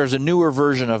 there's a newer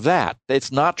version of that.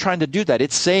 It's not trying to do that.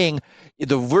 It's saying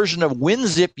the version of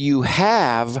WinZip you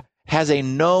have has a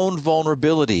known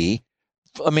vulnerability.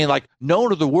 I mean, like,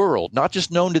 known to the world, not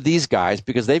just known to these guys,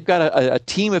 because they've got a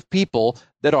team of people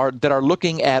that are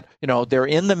looking at, they're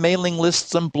in the mailing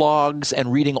lists and blogs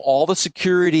and reading all the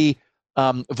security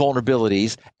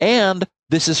vulnerabilities, and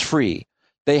this is free.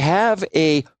 They have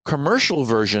a commercial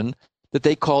version that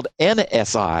they called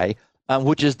NSI,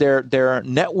 which is their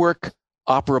network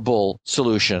operable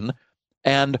solution,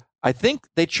 and I think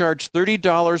they charge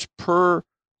 $30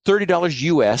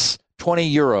 US,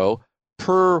 €20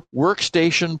 per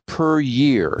workstation per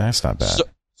year. That's not bad.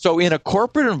 So in a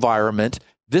corporate environment,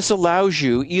 this allows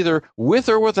you, either with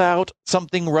or without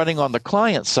something running on the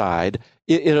client side,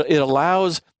 it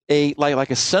allows like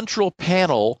a central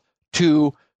panel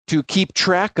to keep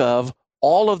track of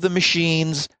all of the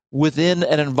machines within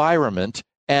an environment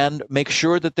and make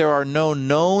sure that there are no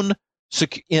known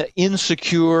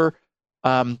insecure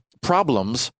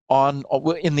problems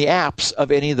in the apps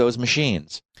of any of those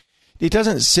machines. It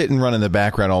doesn't sit and run in the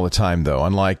background all the time, though.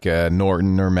 Unlike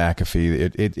Norton or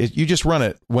McAfee, you just run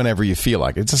it whenever you feel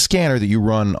like it. It's a scanner that you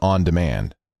run on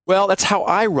demand. Well, that's how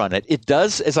I run it. It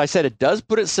does, as I said, it does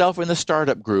put itself in the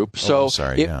startup group. So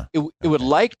it would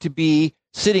like to be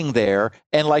sitting there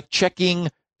and like checking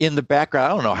in the background. I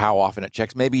don't know how often it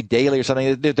checks, maybe daily or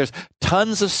something. There's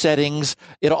tons of settings.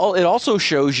 It also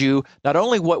shows you not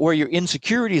only where your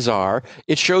insecurities are,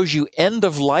 it shows you end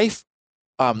of life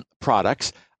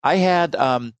products. I had it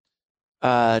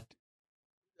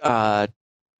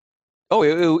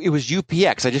was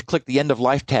UPX. I just clicked the end of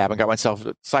life tab and got myself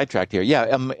sidetracked here.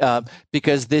 Yeah,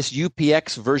 because this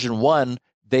UPX version 1,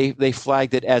 they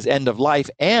flagged it as end of life,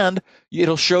 and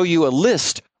it'll show you a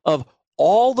list of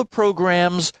all the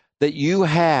programs that you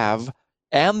have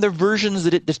and the versions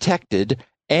that it detected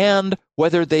and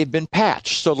whether they've been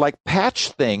patched. So like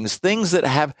patch things that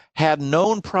have had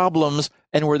known problems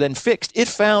and were then fixed. It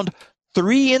found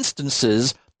 3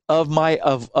 instances of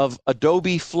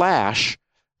Adobe Flash,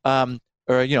 or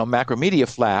Macromedia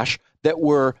Flash, that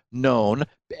were known,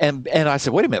 and I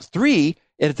said, wait a minute, 3?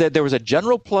 And there was a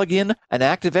general plugin, an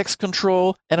ActiveX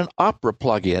control, and an Opera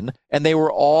plugin, and they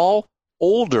were all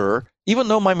older, even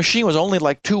though my machine was only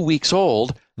like 2 weeks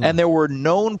old, and there were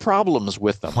known problems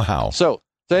with them. Wow. So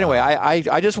anyway,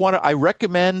 I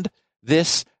recommend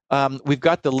this. We've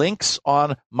got the links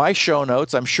on my show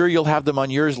notes. I'm sure you'll have them on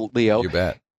yours, Leo. You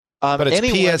bet. But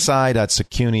it's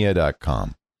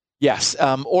psi.secunia.com. Yes.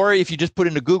 Or if you just put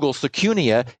into Google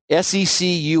Secunia,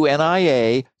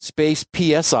 SECUNIA space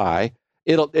PSI,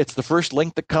 it's the first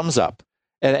link that comes up.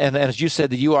 And as you said,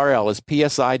 the URL is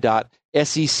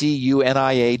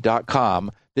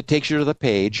psi.secunia.com that takes you to the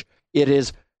page. It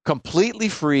is completely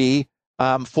free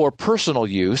for personal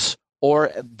use,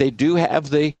 or they do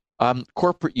have the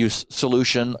corporate use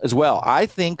solution as well. I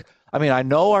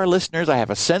know our listeners. I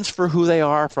have a sense for who they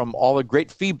are from all the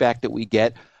great feedback that we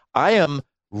get. I am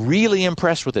really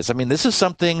impressed with this. I mean, this is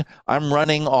something I'm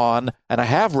running on, and I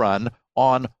have run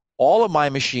on all of my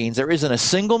machines. There isn't a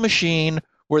single machine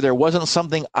where there wasn't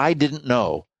something I didn't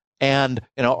know. And,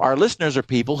 our listeners are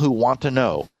people who want to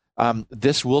know.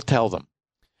 This will tell them.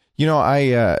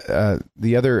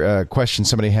 The other question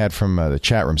somebody had from the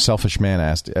chat room, Selfish Man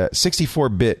asked,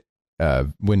 64-bit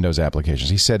Windows applications.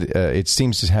 He said it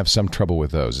seems to have some trouble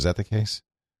with those. Is that the case?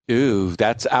 Ooh,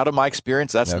 that's out of my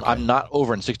experience. Okay. I'm not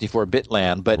over in 64-bit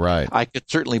land, but right. I could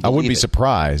certainly believe I wouldn't be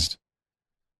surprised.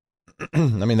 I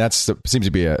mean, seems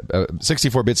to be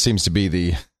 64-bit seems to be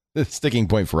the sticking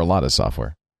point for a lot of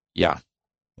software. Yeah.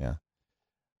 Yeah.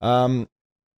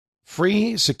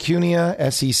 Free Secunia,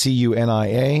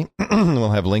 SECUNIA.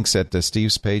 We'll have links at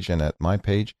Steve's page and at my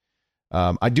page.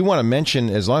 I do want to mention,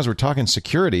 as long as we're talking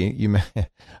security,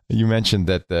 you mentioned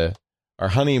that our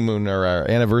honeymoon or our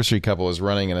anniversary couple is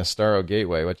running an Astaro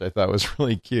gateway, which I thought was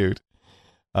really cute.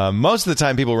 Most of the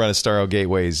time, people run Astaro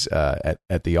gateways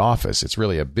at the office. It's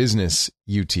really a business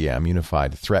UTM,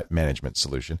 Unified Threat Management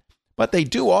Solution. But they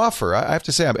do offer, I have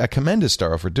to say, I commend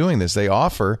Astaro for doing this. They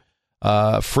offer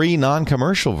free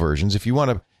non-commercial versions. If you've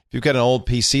got an old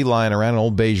PC lying around, an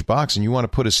old beige box, and you want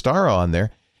to put Astaro on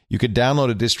there, you could download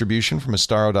a distribution from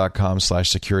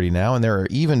astaro.com/security now, and there are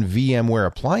even VMware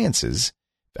appliances.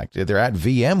 In fact, they're at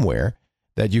VMware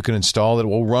that you can install that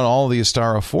will run all of the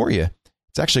Astaro for you.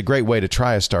 It's actually a great way to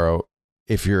try Astaro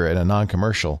if you're in a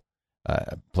non-commercial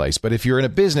place. But if you're in a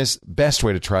business, best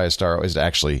way to try Astaro is to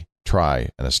actually try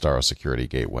an Astaro security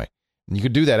gateway. And you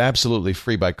can do that absolutely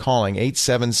free by calling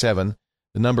 877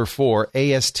 4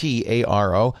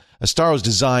 ASTARO. Astaro is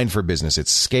designed for business. It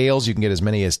scales. You can get as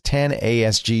many as 10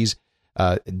 ASGs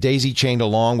daisy-chained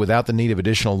along without the need of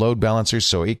additional load balancers,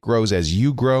 so it grows as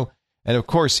you grow. And, of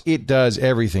course, it does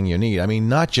everything you need. I mean,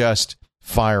 not just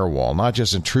firewall, not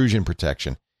just intrusion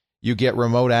protection. You get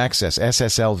remote access,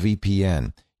 SSL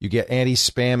VPN. You get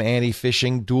anti-spam,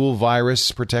 anti-phishing, dual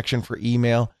virus protection for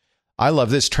email. I love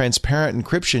this, transparent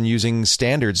encryption using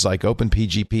standards like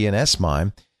OpenPGP and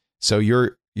SMIME. So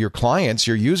your clients,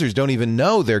 your users don't even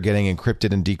know they're getting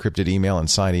encrypted and decrypted email and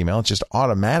signed email. It's just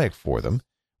automatic for them,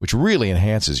 which really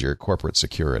enhances your corporate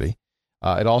security.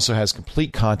 It also has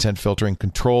complete content filtering,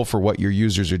 control for what your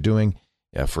users are doing,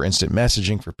 for instant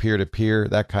messaging, for peer-to-peer,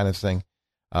 that kind of thing.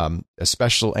 A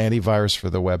special antivirus for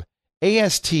the web.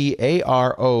 ASTARO.com.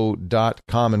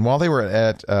 And while they were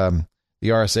at the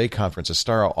RSA conference,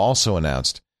 Astaro also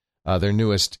announced their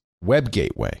newest web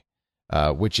gateway,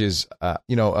 which is a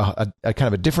kind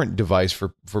of a different device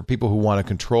for people who want to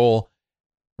control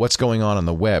what's going on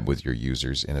the web with your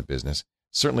users in a business.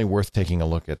 Certainly worth taking a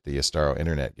look at the Astaro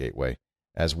Internet Gateway,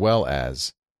 as well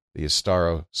as the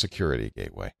Astaro Security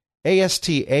Gateway.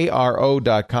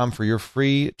 ASTARO.com for your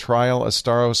free trial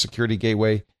Astaro Security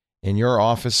Gateway in your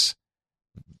office.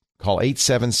 Call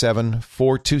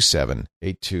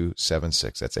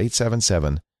 877-427-8276. That's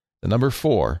 877,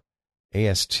 4,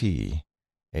 ASTARO.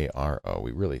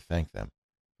 We really thank them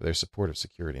for their support of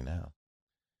Security Now.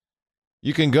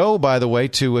 You can go, by the way,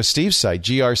 to Steve's site,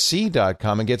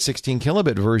 grc.com, and get 16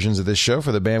 kilobit versions of this show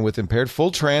for the bandwidth impaired. Full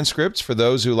transcripts for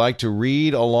those who like to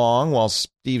read along while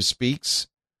Steve speaks,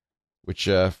 which,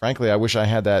 frankly, I wish I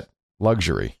had that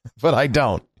luxury, but I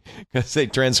don't, because they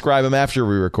transcribe them after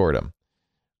we record them.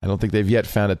 I don't think they've yet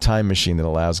found a time machine that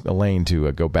allows Elaine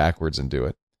to go backwards and do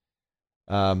it.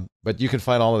 But you can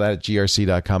find all of that at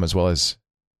grc.com, as well as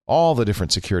all the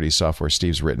different security software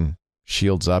Steve's written.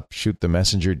 Shields Up, Shoot the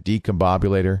Messenger,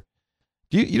 Decombobulator.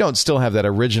 You don't still have that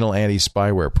original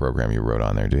anti-spyware program you wrote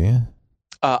on there, do you?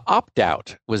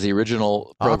 Opt-out was the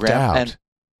original program. Opt-out. And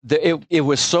it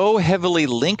was so heavily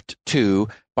linked to,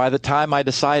 by the time I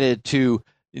decided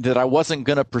that I wasn't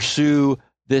going to pursue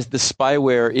the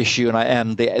spyware issue,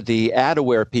 and the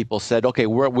ad-aware people said, okay,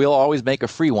 we'll always make a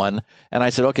free one. And I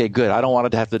said, okay, good. I don't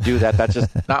want to have to do that. That's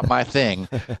just not my thing.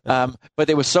 But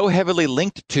it was so heavily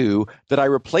linked to that I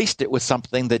replaced it with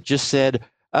something that just said,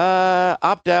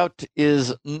 opt-out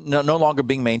is no longer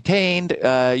being maintained.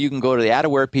 You can go to the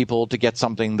ad-aware people to get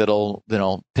something that'll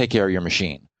take care of your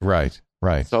machine. Right.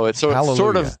 So it's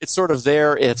sort of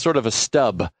there. It's sort of a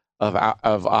stub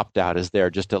of opt-out is there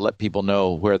just to let people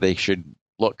know where they should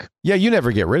look. Yeah, you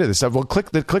never get rid of this stuff. Well,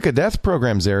 the Click of Death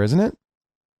program's there, isn't it?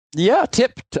 Yeah,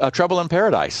 TIP, Trouble in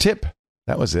Paradise. TIP,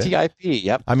 that was it. TIP,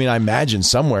 yep. I mean, I imagine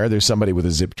somewhere there's somebody with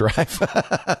a zip drive.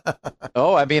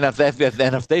 Oh, I mean,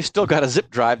 if they still got a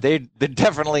zip drive, they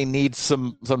definitely need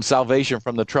some salvation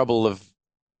from the trouble of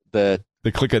the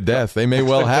Click of Death. They may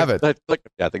well have it. The Click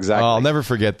of Death, exactly. Oh, I'll never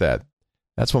forget that.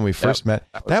 That's when we first met.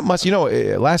 That must,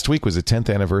 last week was the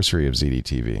 10th anniversary of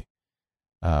ZDTV.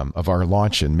 Of our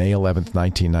launch in May 11th,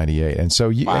 1998. And so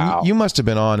you must have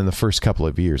been on in the first couple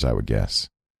of years, I would guess.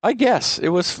 I guess. It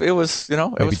was maybe was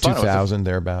fun. 2000,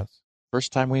 thereabouts.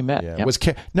 First time we met. Yeah.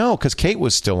 Yep. Because Kate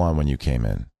was still on when you came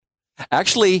in.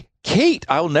 Actually, Kate,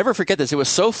 I will never forget this. It was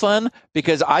so fun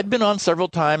because I'd been on several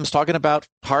times talking about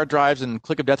hard drives and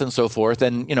Click of Death and so forth.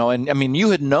 And, I mean,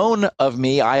 you had known of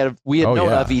me. We had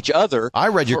known of each other. I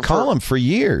read your column for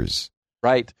years.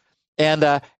 Right. And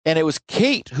it was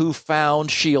Kate who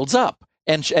found Shields Up.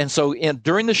 And so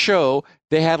during the show,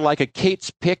 they had like a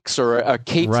Kate's Picks or a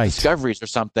Kate's Discoveries or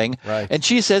something. Right. And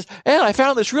she says, and I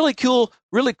found this really cool,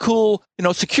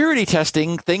 security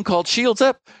testing thing called Shields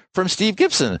Up from Steve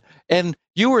Gibson. And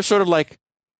you were sort of like,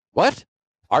 what?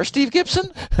 Our Steve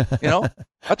Gibson?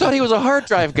 I thought he was a hard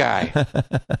drive guy.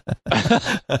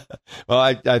 Well,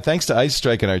 I thanks to Ice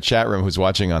Strike in our chat room who's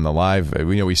watching on the live.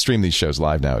 We stream these shows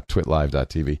live now at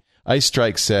twitlive.tv. Ice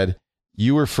Strike said,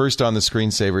 you were first on the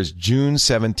screensavers June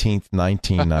 17th,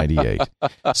 1998.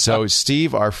 So,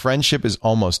 Steve, our friendship is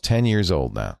almost 10 years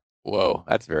old now. Whoa,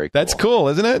 that's very cool. That's cool,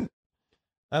 isn't it?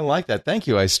 I like that. Thank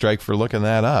you, Ice Strike, for looking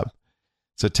that up.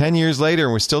 So 10 years later,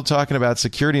 and we're still talking about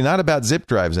security, not about zip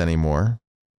drives anymore.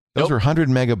 Those were 100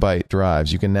 megabyte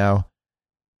drives. You can now,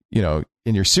 in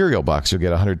your cereal box, you'll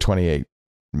get 128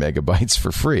 megabytes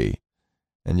for free.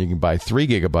 And you can buy 3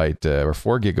 gigabyte or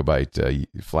 4 gigabyte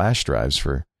flash drives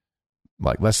for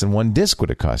like less than one disk would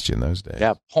have cost you in those days.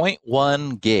 Yeah,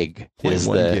 0.1 gig.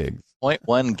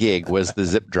 0.1 gig was the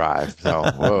zip drive. So,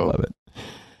 whoa. Love it.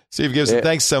 Steve Gibson,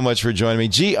 thanks so much for joining me.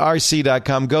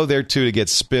 grc.com. Go there, too, to get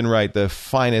SpinRite, the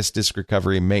finest disk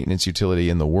recovery maintenance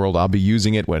utility in the world. I'll be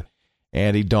using it when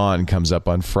Andy Dawn comes up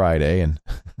on Friday.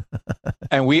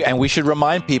 And we should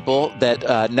remind people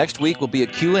that next week will be a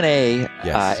Q&A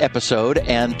episode,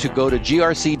 and to go to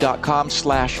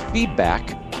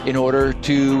grc.com/feedback in order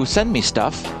to send me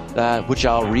stuff, which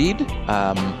I'll read,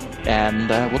 and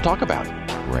we'll talk about.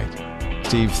 Great.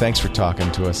 Steve, thanks for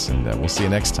talking to us, and we'll see you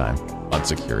next time on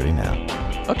Security Now.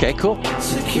 Okay, cool.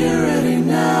 Security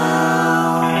Now.